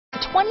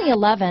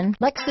2011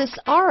 Lexus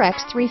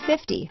RX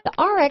 350. The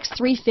RX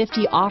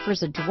 350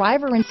 offers a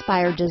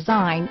driver-inspired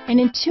design and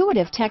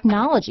intuitive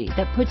technology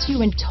that puts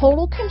you in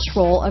total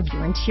control of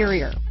your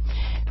interior.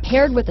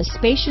 Paired with a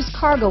spacious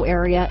cargo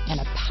area and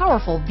a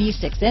powerful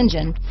V6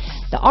 engine,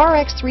 the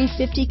RX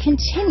 350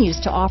 continues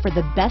to offer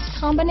the best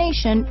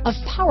combination of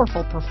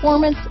powerful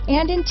performance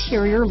and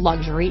interior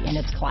luxury in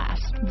its class.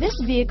 This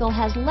vehicle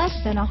has less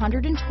than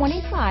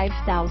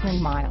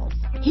 125,000 miles.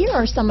 Here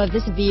are some of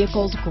this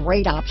vehicle's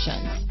great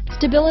options: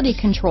 stability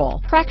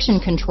control, traction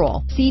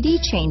control, CD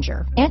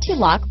changer,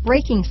 anti-lock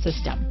braking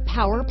system,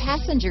 power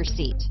passenger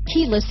seat,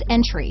 keyless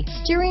entry,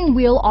 steering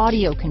wheel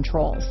audio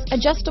controls,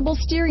 adjustable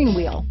steering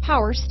wheel,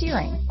 power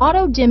steering,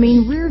 auto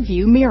dimming rear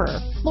view mirror,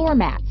 floor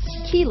mats,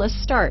 keyless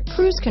start,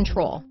 cruise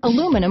control,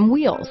 aluminum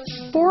wheels,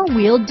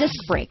 4-wheel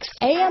disc brakes,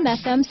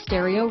 AM/FM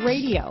stereo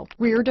radio,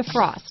 rear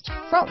defrost,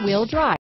 front wheel drive.